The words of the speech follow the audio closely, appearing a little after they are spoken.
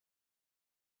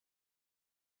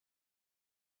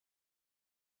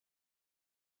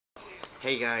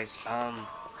Hey guys,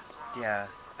 yeah,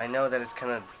 I know that it's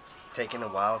kind of taken a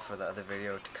while for the other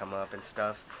video to come up and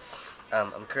stuff.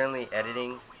 I'm currently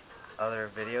editing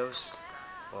other videos,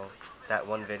 well, that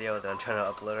one video that I'm trying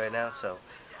to upload right now, so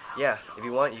yeah, if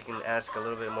you want, you can ask a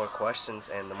little bit more questions,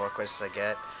 and the more questions I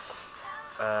get,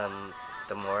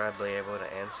 the more I'll be able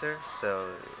to answer,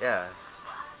 so yeah,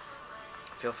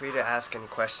 feel free to ask any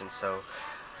questions, so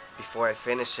before I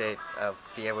finish it, I'll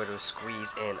be able to squeeze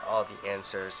in all the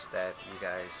answers that you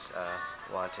guys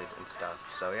wanted and stuff.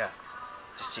 So yeah,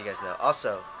 just so you guys know.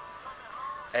 Also,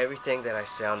 everything that I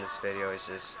say on this video is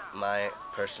just my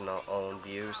personal own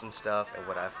views and stuff, and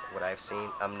what I've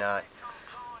seen. I'm not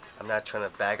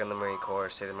trying to bag on the Marine Corps,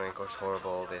 say the Marine Corps is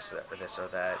horrible, this or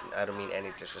that. I don't mean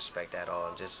any disrespect at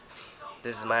all. This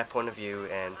is my point of view,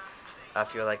 and I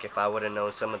feel like if I would have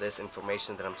known some of this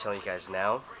information that I'm telling you guys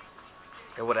now,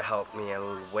 it would have helped me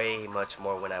way much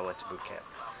more when I went to boot camp.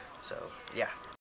 So, yeah.